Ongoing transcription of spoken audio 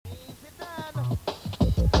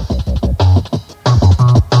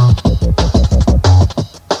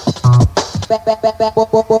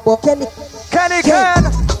Kenny Can.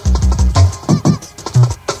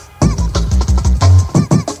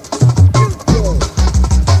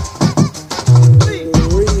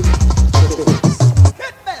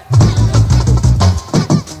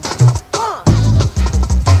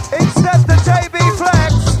 Instead the JB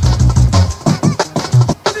Flex.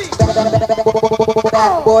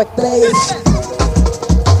 Boy, please.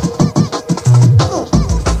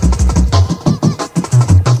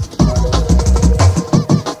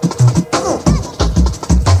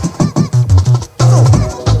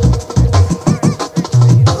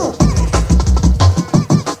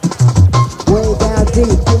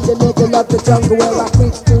 Of the jungle where I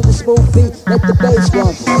creep through the smooth beat, let the bass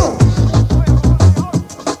drum.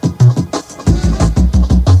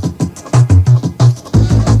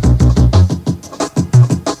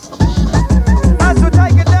 As we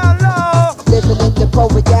take it down low. Living in the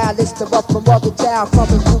Royale, it's the rough and rugged town,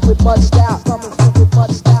 coming through with much style, coming through with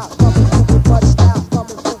much style, coming through with much style,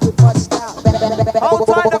 coming through with much style. Hold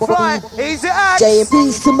tight to fly, easy act.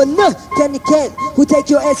 J&B's to my Kenny Kent, who take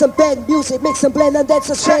your ass and bend music, mix and blend, and that's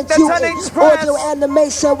a strength you audio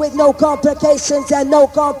animation with no complications and no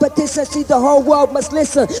competition. See, the whole world must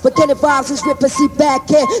listen. But Kenny Vibes is ripping, see back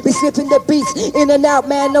here, be slipping the beats in and out,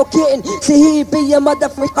 man, no kidding. See, he be a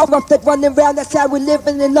motherfucker off that running around. That's how we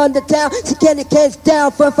living in London town. See, Kenny Kent's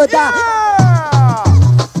down for that.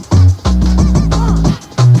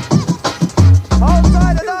 Hold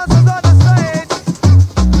tight, the dancers on the stage.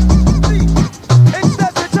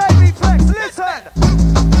 Instead the JB Flex, listen.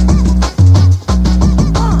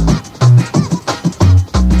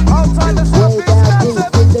 Hold tight, the stuff Way down deep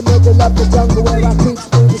in the middle of the jungle where I creep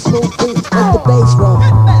through the smooth beat, let the bass drum.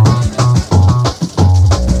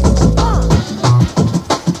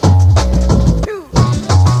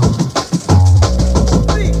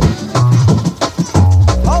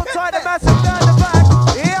 Hold tight, the massive down the back.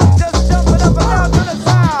 Yep, just jumping up and down to the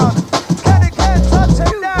sound. Kenny can't touch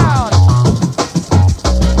it down.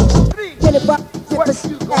 Kenny Vibes,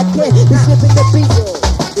 ripping back here, be slipping the beat.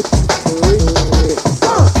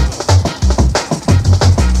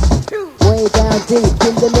 Way down deep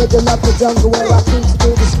in the middle of the jungle where I creep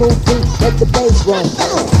through the smooth beat, let the bass run.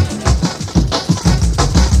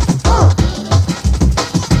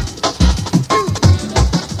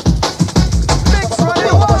 Mix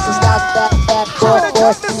running wild.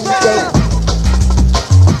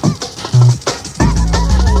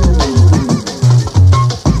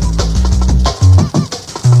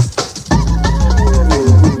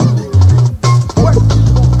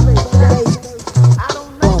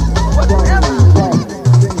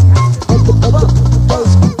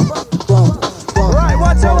 Right,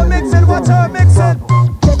 watch how we're mixing, watch how we're mixing.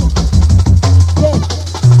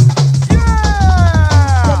 Yeah!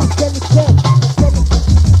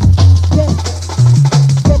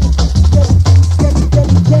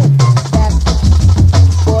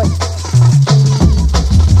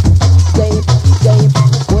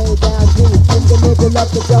 Of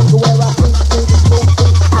the jungle where I creep through the smooth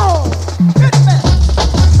beat.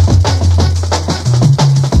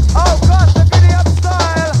 Oh gosh, the giddy up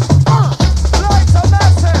style. Lights are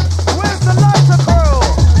massive. Where's the lighter crew?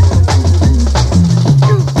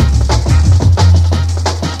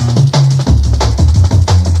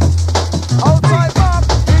 Hold tight, Bob.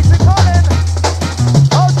 Easy Colin.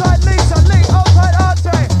 Hold tight, Lisa. Lee. Hold tight, RJ.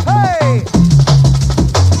 Hey.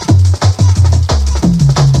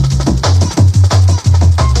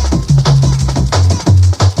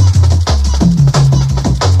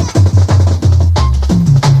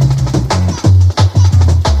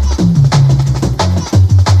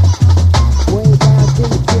 Way down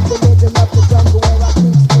deep in the middle of the jungle where I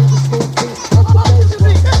creep through the smooth beat. Let the bass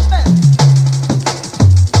run.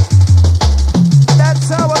 That's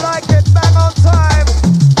how I like it, bang on time.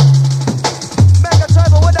 Mega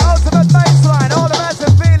Treble with the ultimate bassline. All the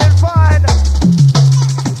massive feeling fine.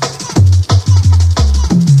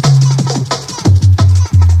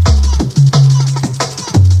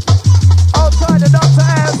 Hold tight, the Dr.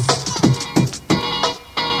 S.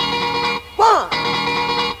 1,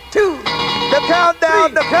 2. The countdown,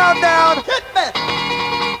 the countdown. Hit me.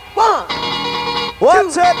 1.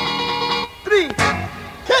 Watch it. 3.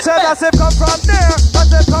 Said as it come from there, as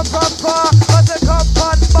it come from far, as it come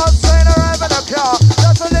from bus train or even a car.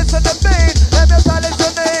 Just to listen to me, let me tell it to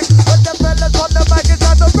me. When the fellas on the mic, it's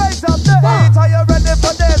time to raise up the heat. Are you ready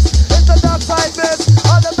for this? It's the dark side miss.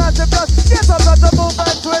 All the massive dust, get up on the move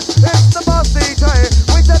and twist. It's the boss DJ.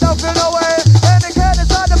 We said don't feel no way. Any can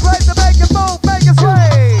inside the place to make it move, make it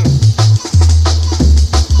sway.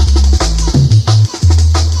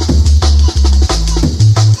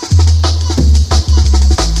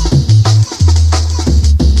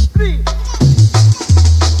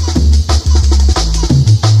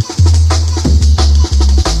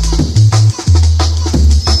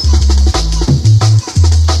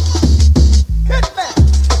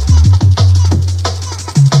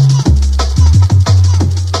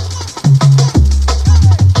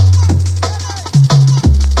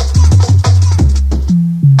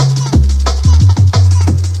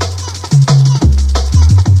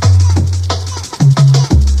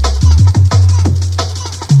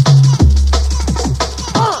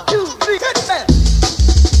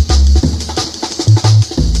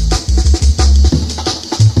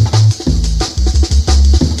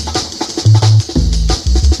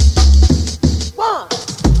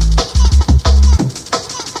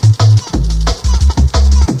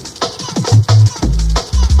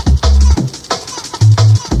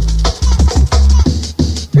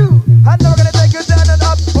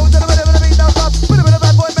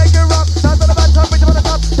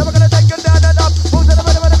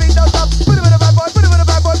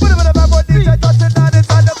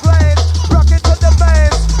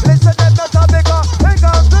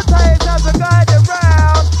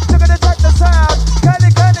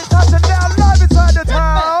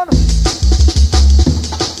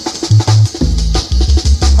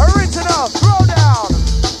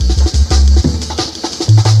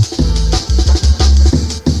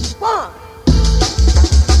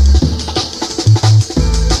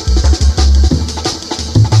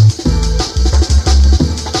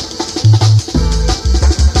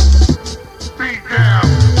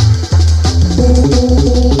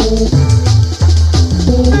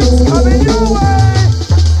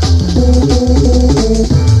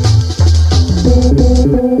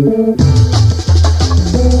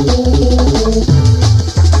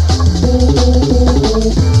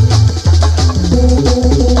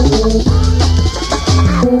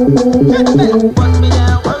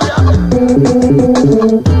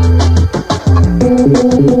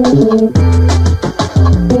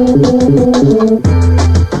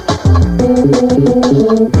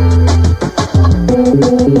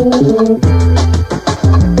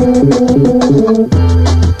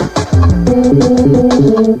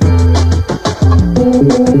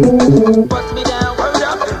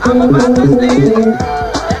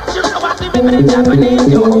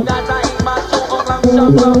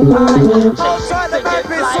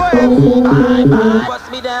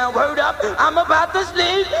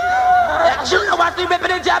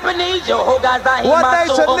 One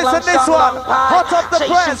Nation, listen this one. Hot off the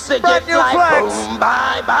press, brand new flags.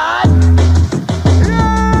 Bye bye.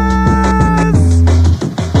 Yes!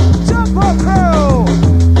 Jump up, crew.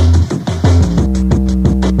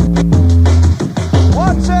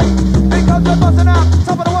 Watch it. Big guns are buzzing out.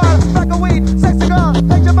 Top of the world. Back of weed. Sexy girl.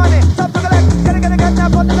 Take your money. Top to the left. Get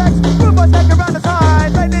now on the next. Blue boys take around the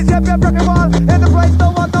side. Ladies, get your broken wall. In the place,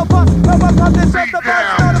 no one, no fuss. No one comes this up the bus.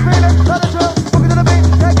 Know the feeling. Know the drill. Moving to the beat.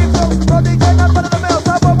 Take it slow. No DJ, not front of the mill.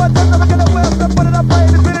 Top of one, never get a wheel. Stop putting up,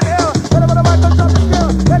 playing, it's feeling ill. Tell them what I want, don't drop the skill.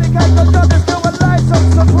 Any cat, don't drop the skill with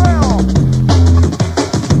license of real.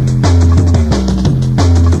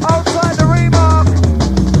 Outside the remark.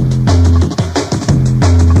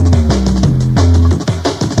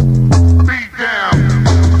 Beat down.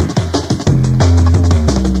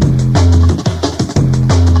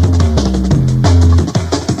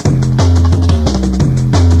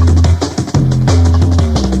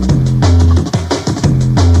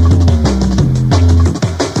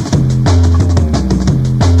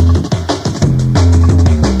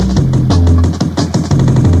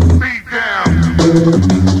 Beat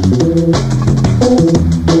down.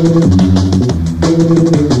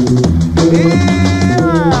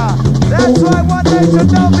 Yeah! That's right, One Nation,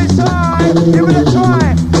 don't be shy. Give it a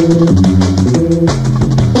try.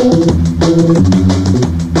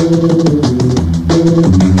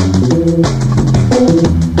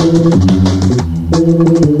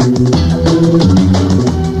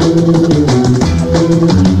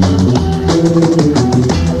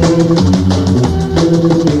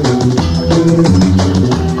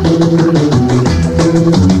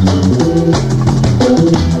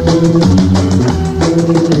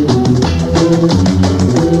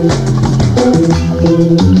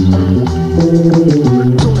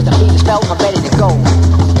 Soon as the beat is felt, I'm ready to go.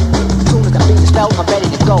 Soon as the beat is felt, I'm ready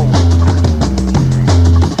to go.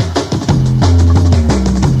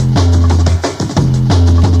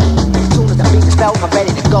 Soon as the beat is felt, I'm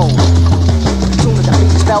ready to go. Soon as the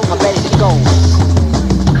beat is felt, I'm ready to go.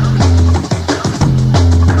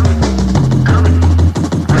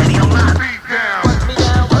 Beat down. Watch me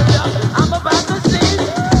down, word up, I'm about to sing.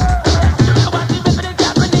 You know what you ripping in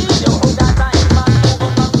Japanese. Yo, hold that tight, my soul,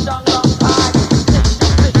 long, long pie.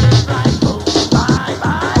 Sing it like boom, bye,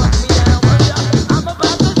 bye. Watch me down, word up, I'm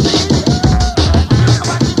about to sing. You know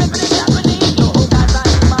what you ripping in Japanese. Yo, hold that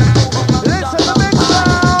tight, my soul, long, Listen to the long big sound.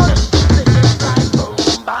 pie. Sing it like boom,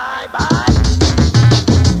 bye, bye.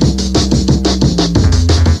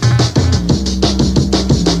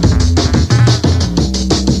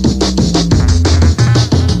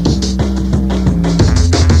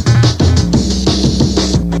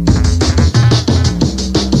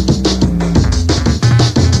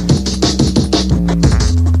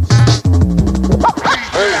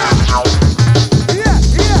 Yeah,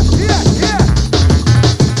 yeah, yeah, yeah.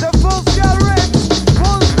 The full scale ring,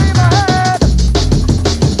 full steam ahead.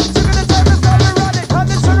 Chicken and service, all we run it,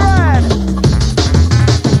 condition red.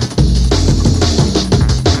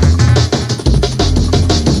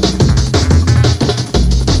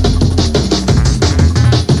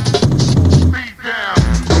 Beat down.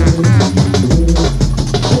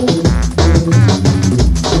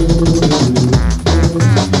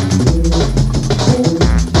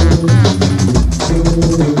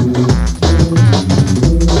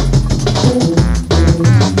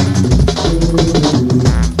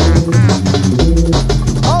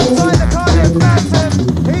 Outside the Cardiff Massive,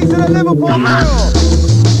 he's in the Liverpool crew.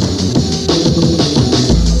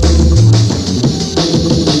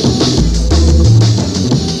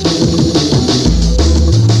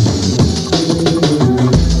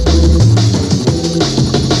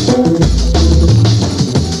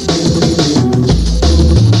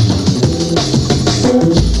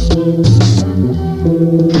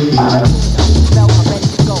 Felt, I'm ready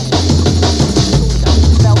to go.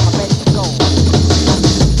 Felt, I'm ready to go.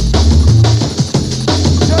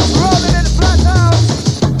 Just rolling in the flat house.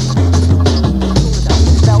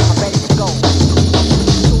 Felt, I'm ready to go.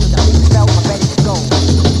 Felt, I'm ready to go.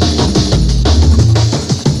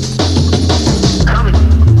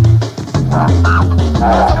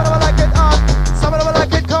 Some of them like it up, some of them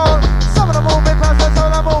like it cold. Some of them move it fast, and some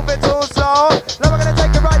of them move it too slow. Now we're gonna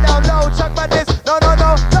take it right down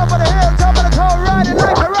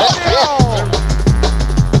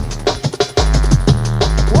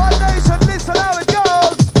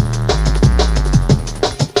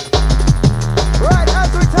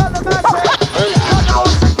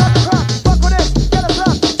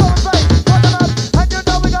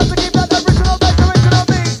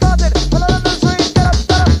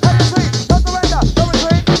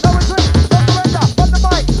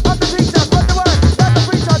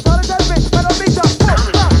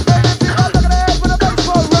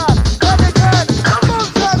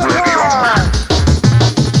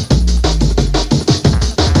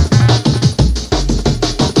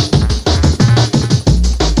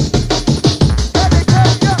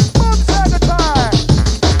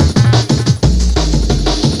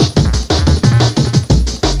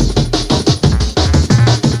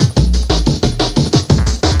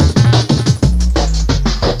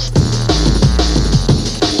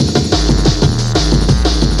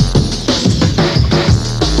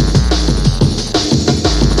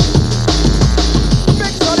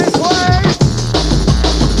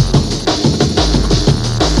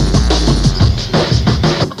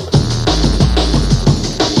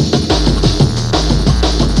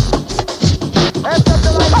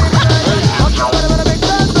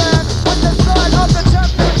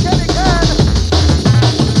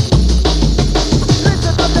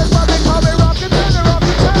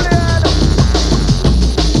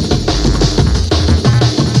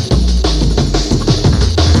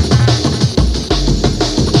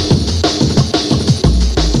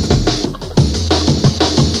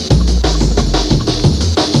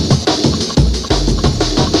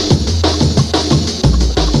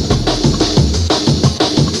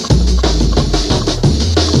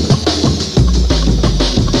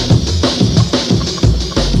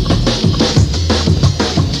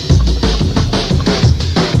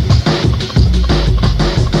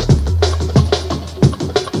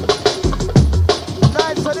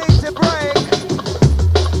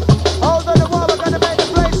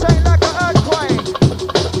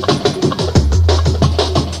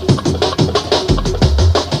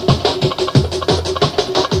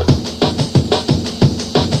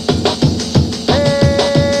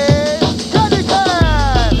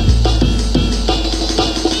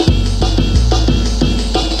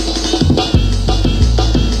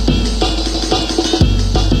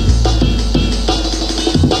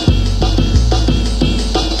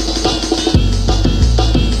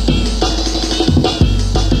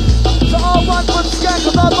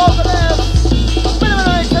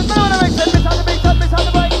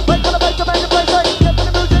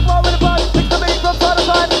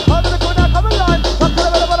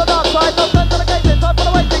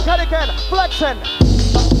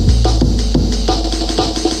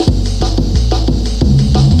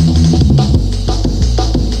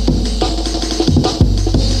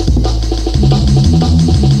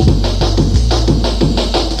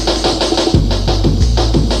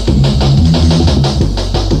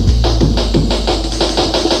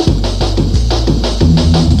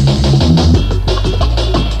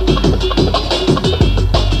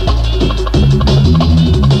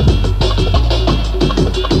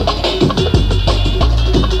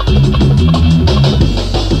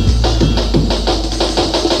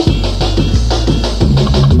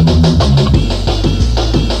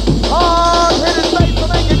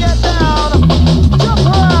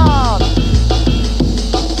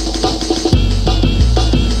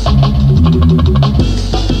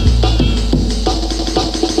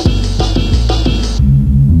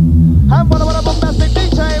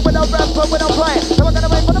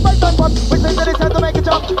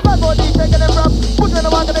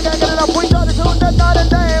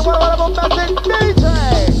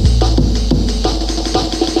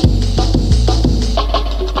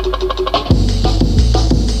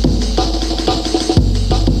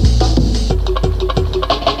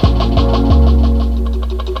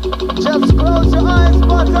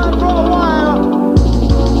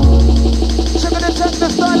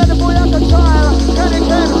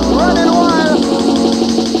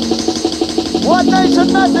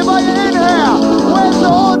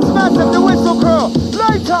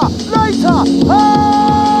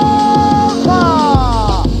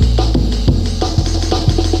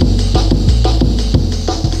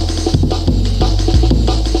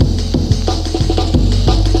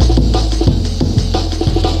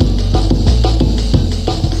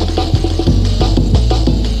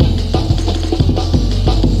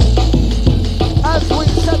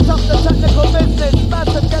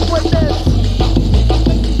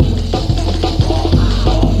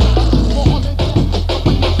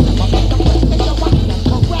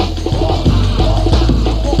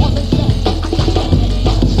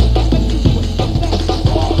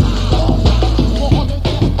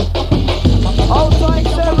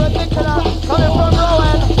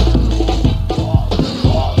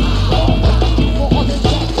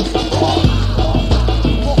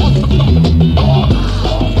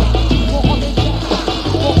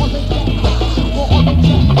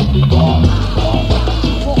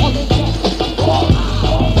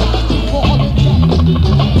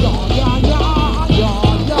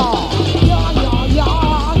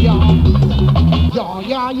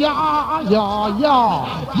Where's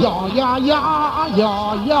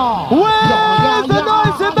the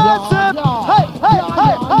noise in Massive? Hey, hey,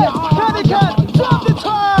 hey, hey, Kenny Ken, drop the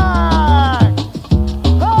track!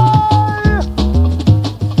 Hey!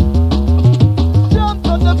 Jump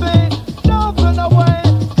on the beat, don't run away.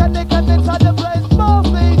 Kenny Ken inside the place, both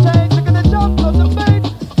DJs are gonna jump on the beat.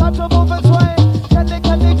 Time to move and sway. Kenny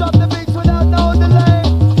drop the beats without no delay.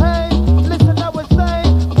 Hey, listen how we say,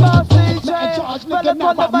 both DJs, fella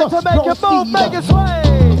from the back to make it move, make it sway.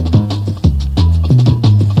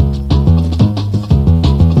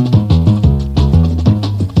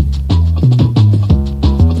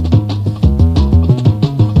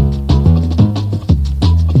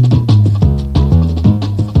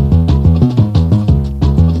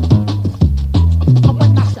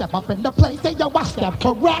 Up in the place, they don't watch them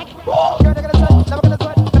correct. Never gonna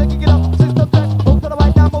sweat, better kick it up, system check. Move to the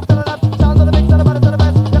right now, move to the left. Sounds of the mix, and the better to the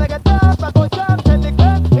best. Gonna get down, bad boy down, Kenny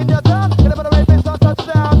Ken in your town. Gonna put a rave bass on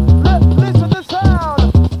touchdown. Listen to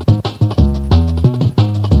sound.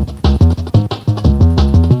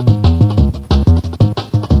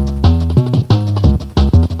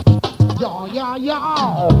 Yo.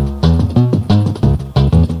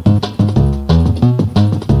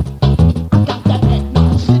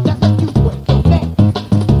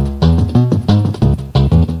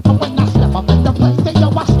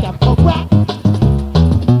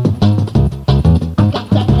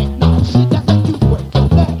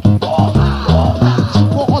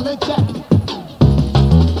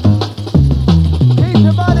 Keep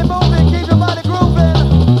your body moving, keep your body grooving.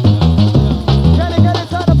 Kenny Ken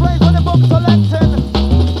inside the place when the book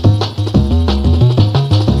selecting.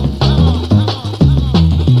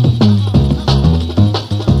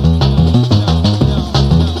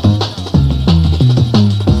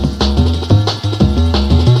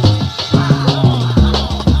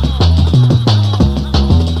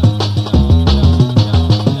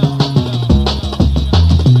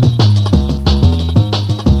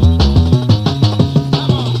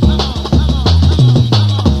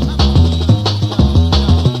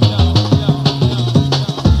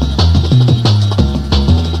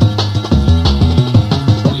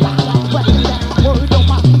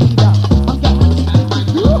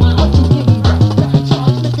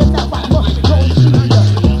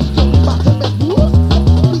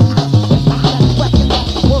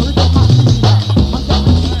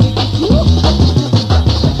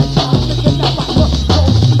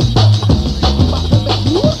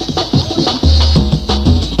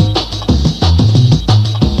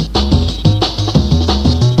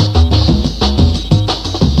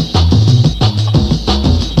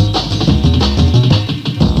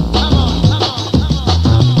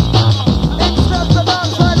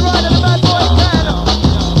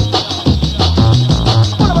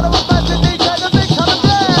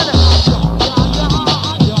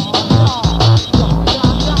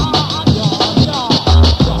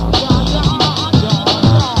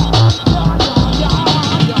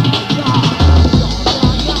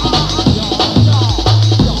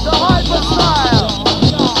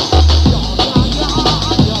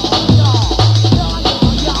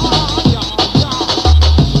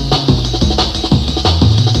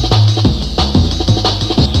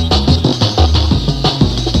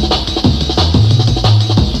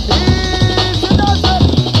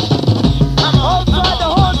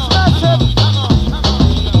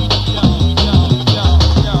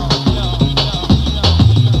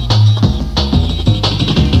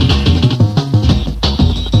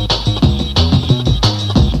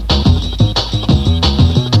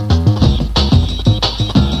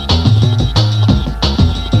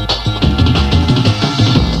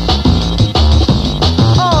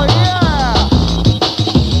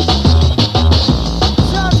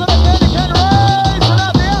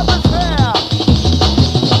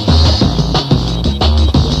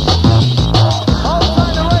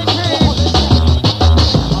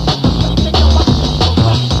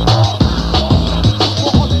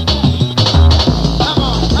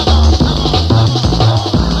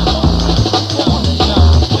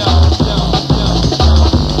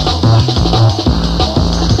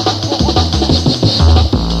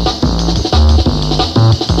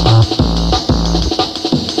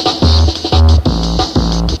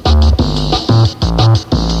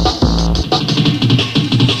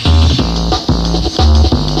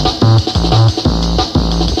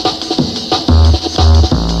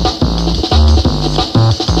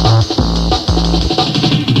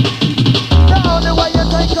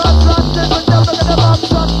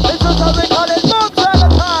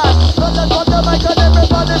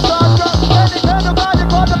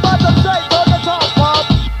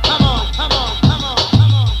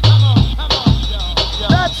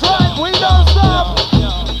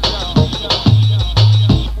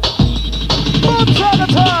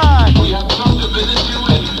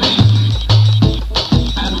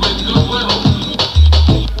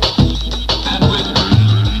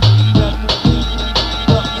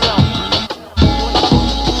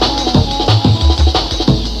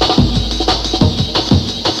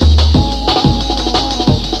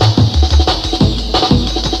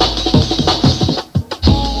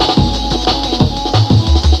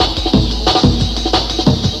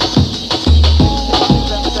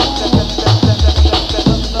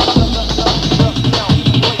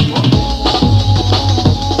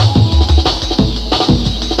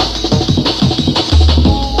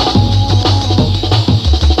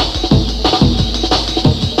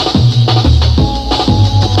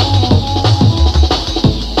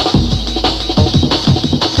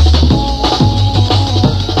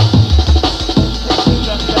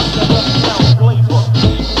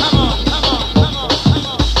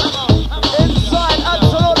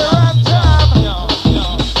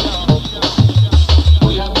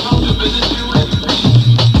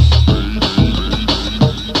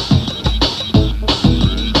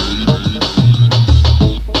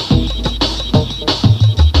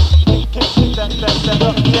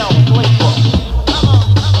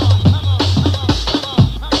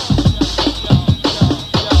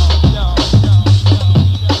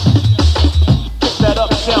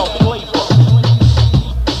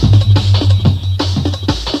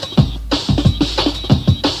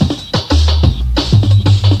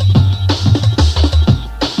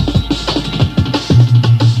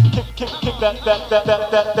 Flavor,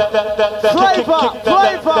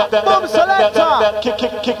 boom selector.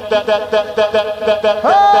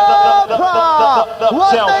 Hoppa!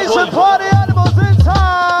 One Nation party animals in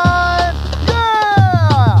time.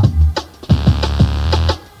 Yeah!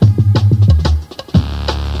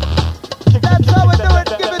 That's how we do it.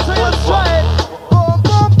 Give it to you straight. Boom,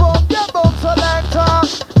 boom, boom. Yeah, boom selector.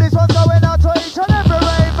 This one's going out to each and every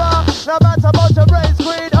raver. No matter about your race,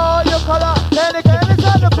 creed, or your color. Any game is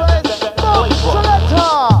on the place. Boom selector.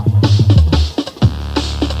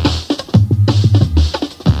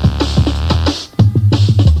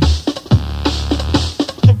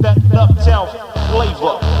 Uptown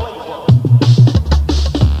flavor.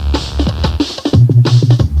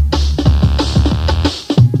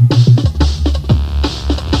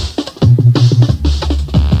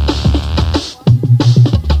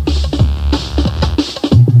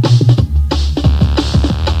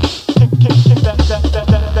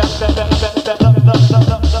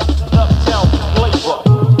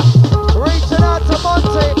 Reaching out to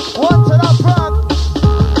Monty, one to the front.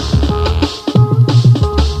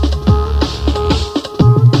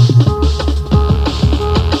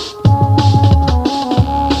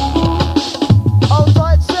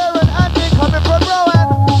 Outside Sarah and Andy coming from Rowan.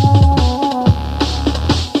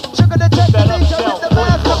 Sugar the technician with the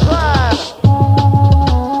master plan.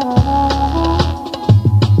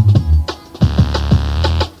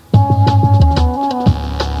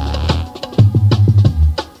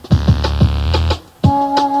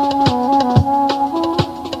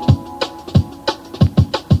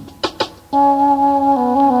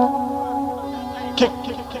 Kick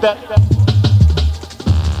that.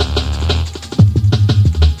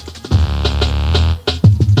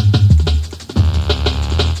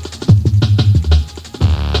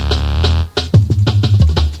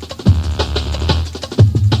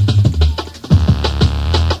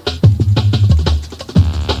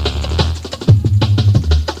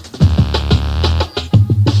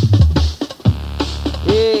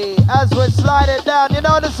 As we slide it down, you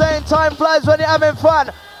know the same time flies when you're having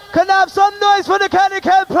fun. Can I have some noise for the Kenny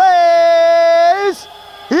Ken, please?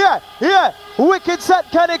 Yeah. Wicked set,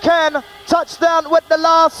 Kenny Ken. Touchdown with the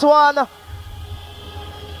last one.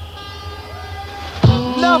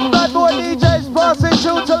 Enough bad boy DJs passing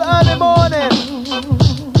through till early morning.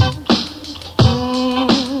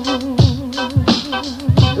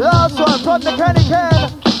 Last one from the Kenny Ken.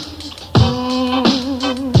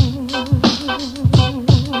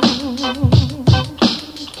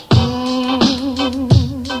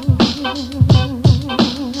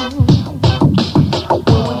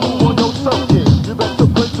 On your circuit, you better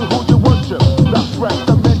pray to who you worship. That's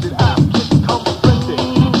recommended. Come splendid.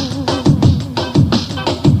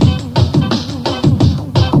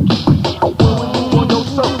 On your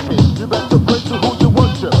circuit, you better pray to who you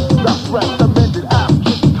worship. That's recommended.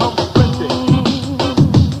 Come splendid.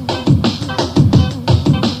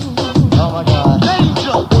 Oh my God.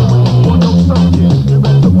 Danger. On your circuit, you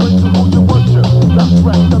better pray to who you worship. That's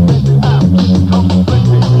recommended. Come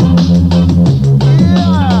splendid.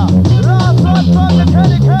 Yeah, last one from the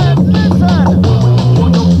Kenny Ken. Listen. On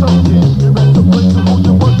your circuit, you better pray to who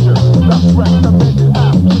you worship. That's recommended.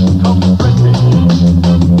 Come splendid.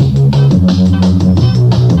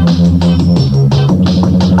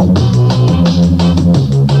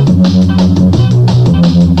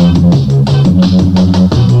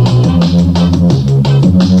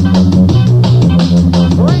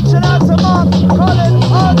 Reaching out to Mark, Colin,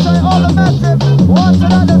 RJ, all the massive. One to the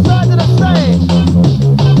other side of the stage.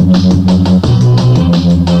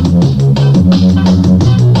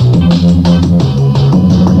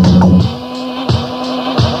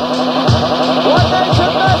 One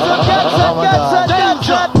nation massive gets it.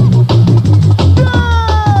 Yeah!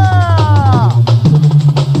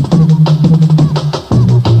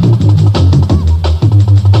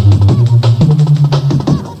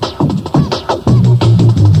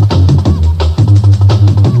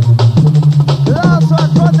 Last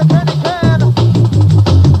one from the Kenny Ken.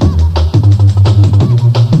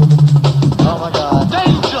 Oh my God.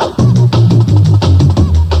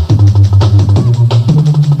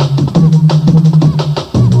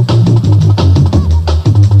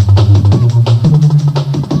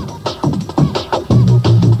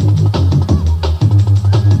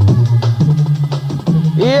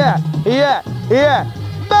 Yeah.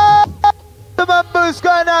 Maximum boost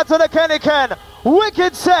going out to the Kenny Ken.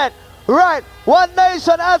 Wicked set. Right, One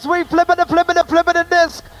Nation as we flip it the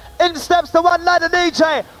disc. In steps the one line of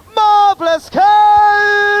DJ. Marvelous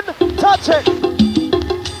Ken. Touch it.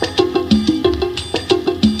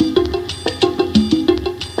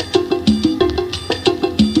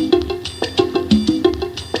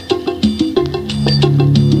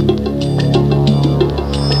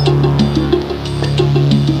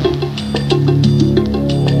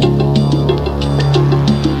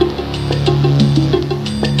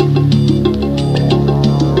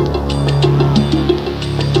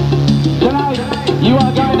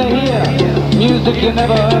 you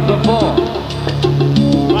never heard before.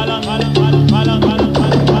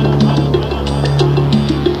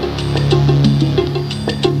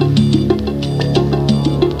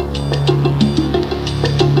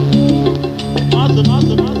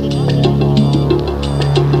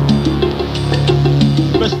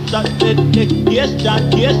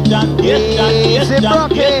 Easy,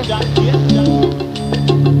 Brocky.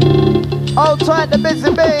 Old tight the busy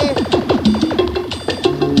bee.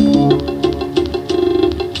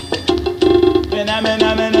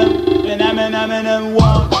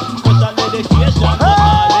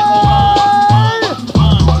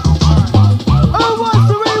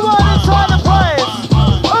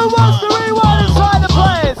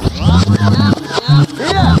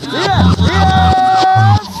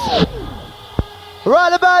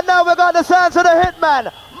 Right about now, we got the sounds of the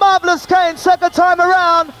Hitman. Marvelous Kane, second time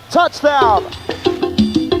around, touchdown.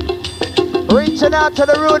 Reaching out to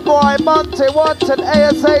the rude boy, Monty wanted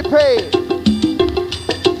ASAP.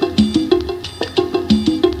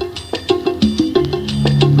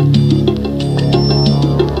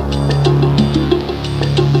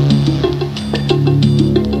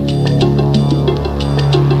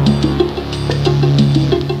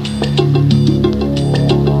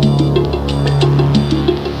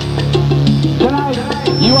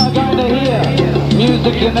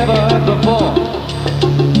 Music you never heard before.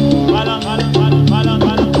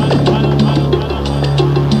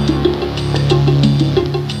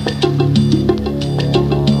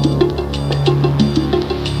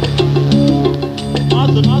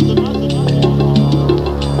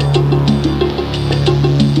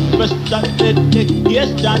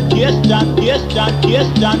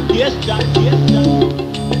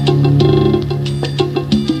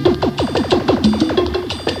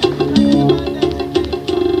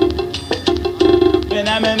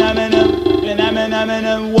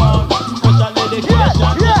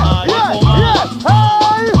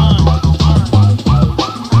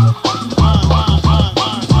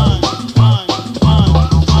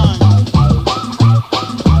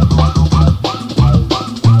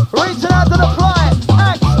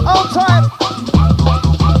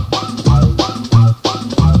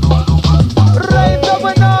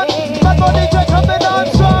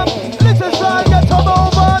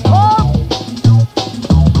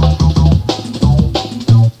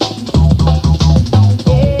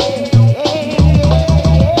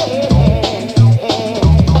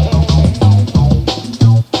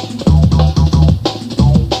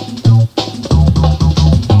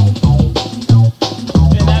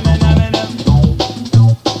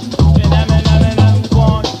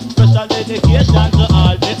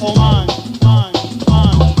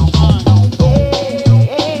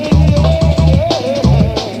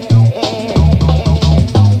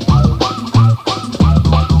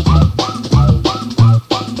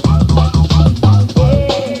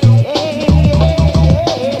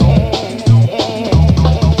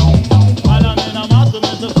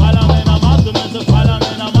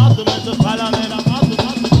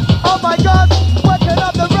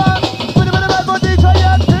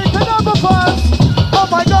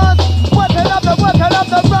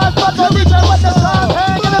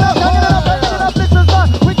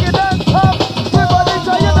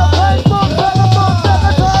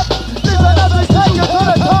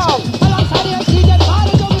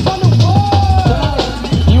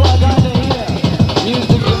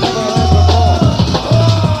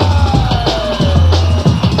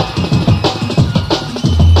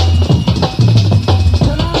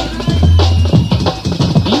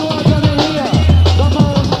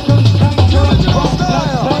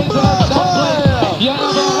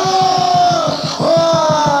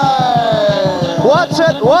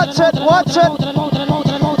 Watch it.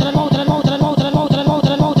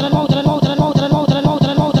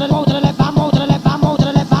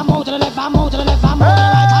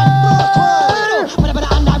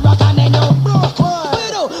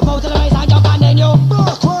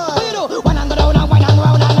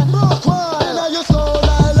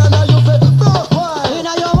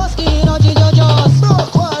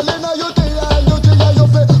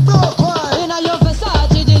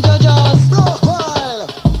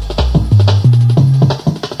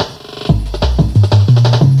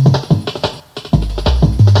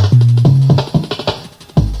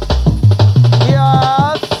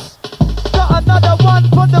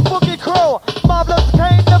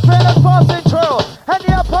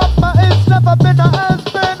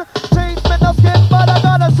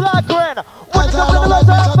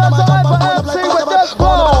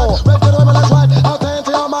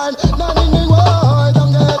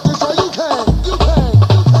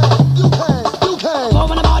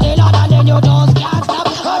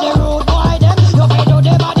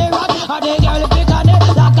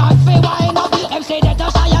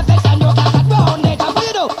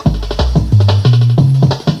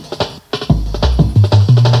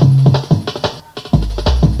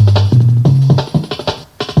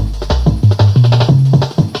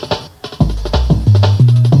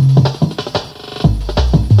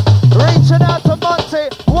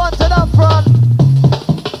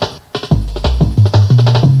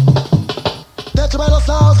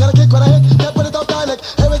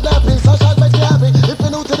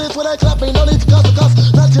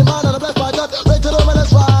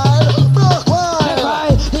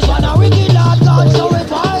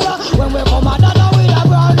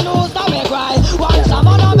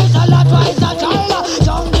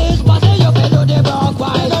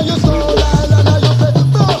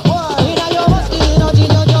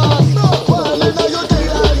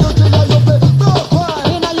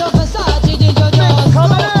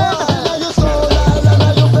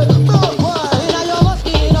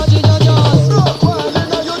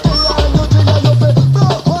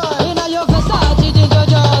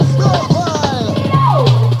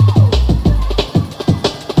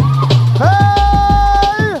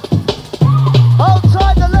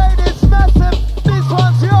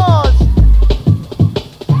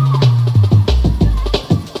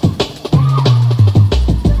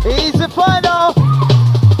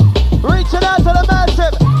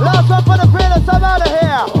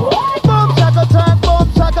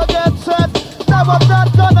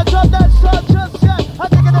 not gonna drop that shot just yet. I'm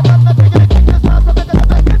taking it back, I'm taking it, kick this out, I'm making it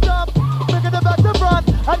back to jump. Bringing it back to front,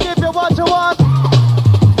 and give you what you want.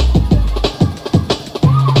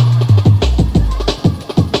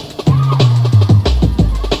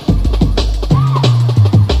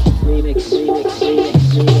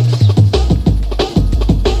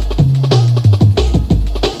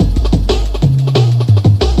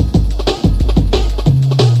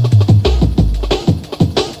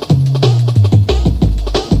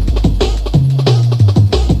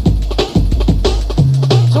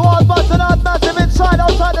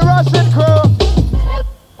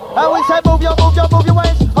 Move your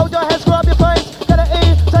waist, hold your hands, grab your face. Get an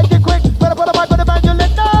E, take it quick. Better put a mic on the man, you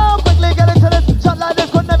lit now. Quickly get into this. Shot like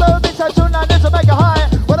this could never be such tune like this to make a high.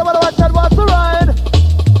 What I said was the ride.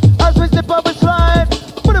 As we slip up and slide.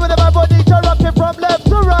 Put it with my body to rock it from left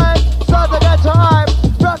to right. Start to get your hype.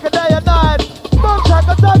 Rock it day and night. Boom track,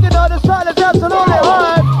 I'm talking on the style is absolutely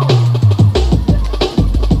hype.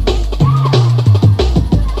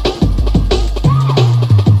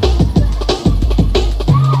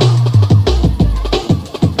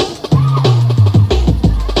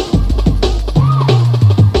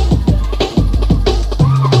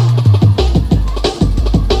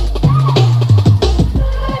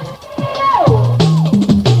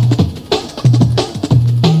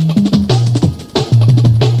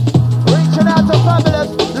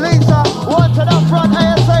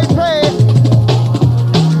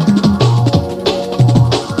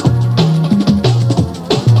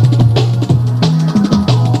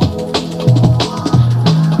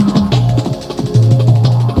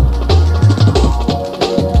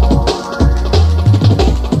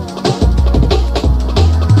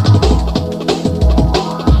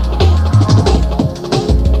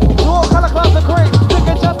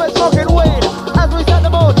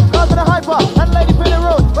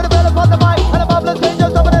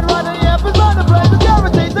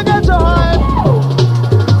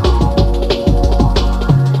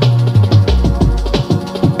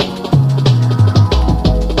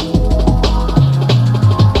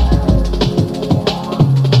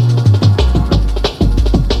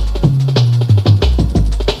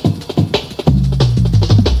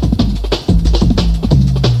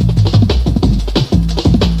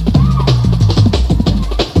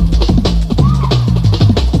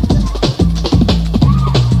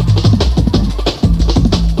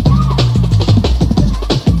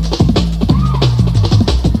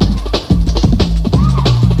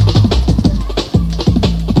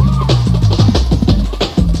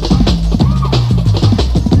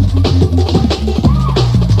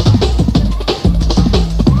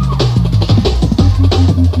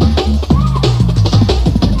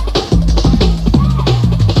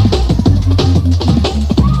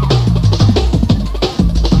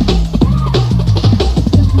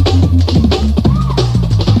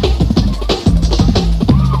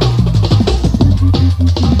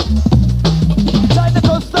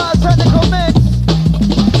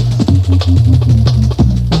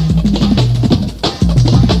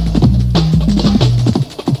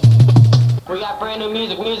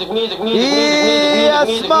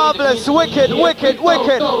 Yes, marvelous, wicked, wicked,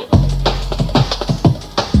 wicked.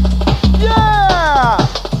 Yeah!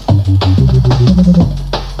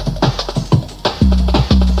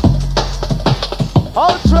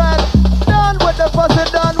 Old trend, done with the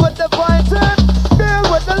fussing, done with the fighting. Deal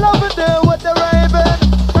with the loving, deal with the raving.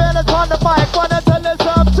 Finish on the mic, wanna tell you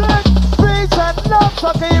something. Peace and love,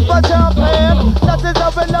 so keep a jumping. That is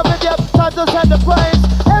how we love it, yep, time to set the place.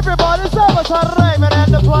 Everybody serve us a Raymond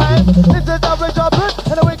and the plane. This is how we jump it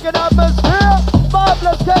in a wicked atmosphere.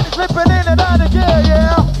 Marvelous candy slipping in and out of gear,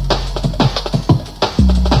 yeah.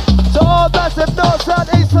 So all massive north, south,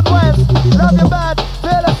 east and west. Love you bad,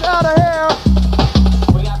 feel us out of here.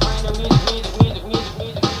 We got brand new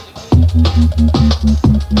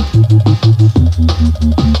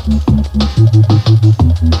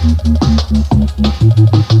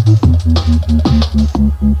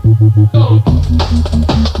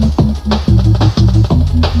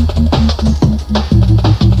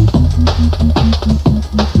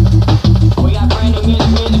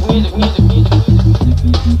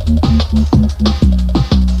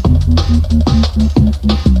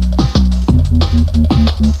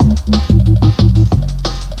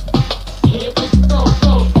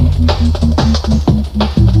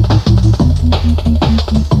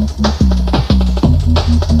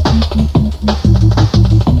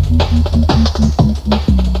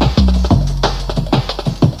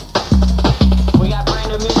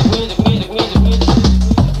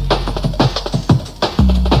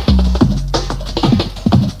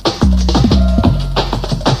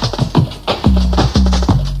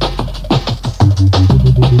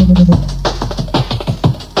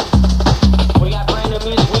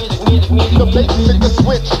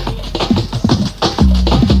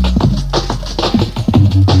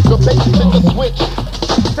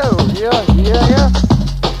Yeah.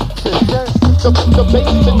 The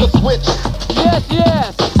bass in the switch.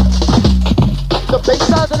 Yes. The bass,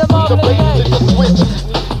 Sounds of the the marvelous bass in the switch.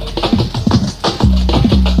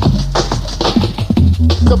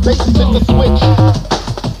 The bass in the switch.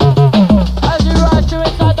 As you rise to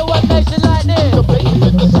inside the One Nation like this. The bass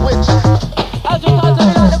in the switch. As you start to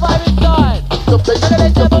be like the vibe inside. The bass,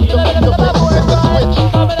 the bass in the switch.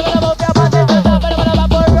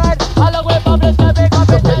 Along with bubbles that make up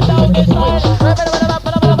and down this side.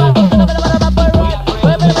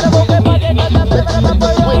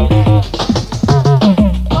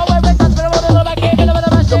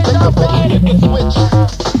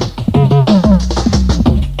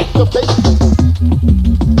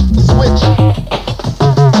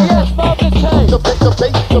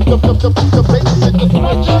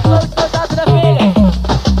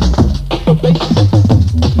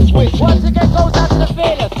 Once again goes out to the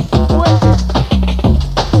feelers.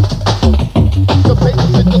 The bass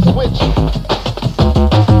in the switch.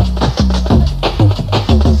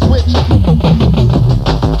 Switch.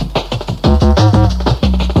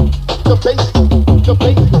 The bass, the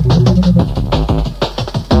bass.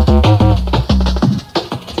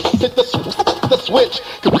 Hit the switch, the switch,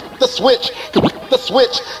 the switch,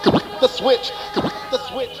 the switch, the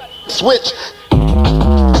switch, switch.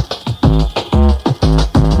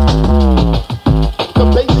 The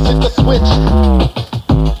bass hit the switch.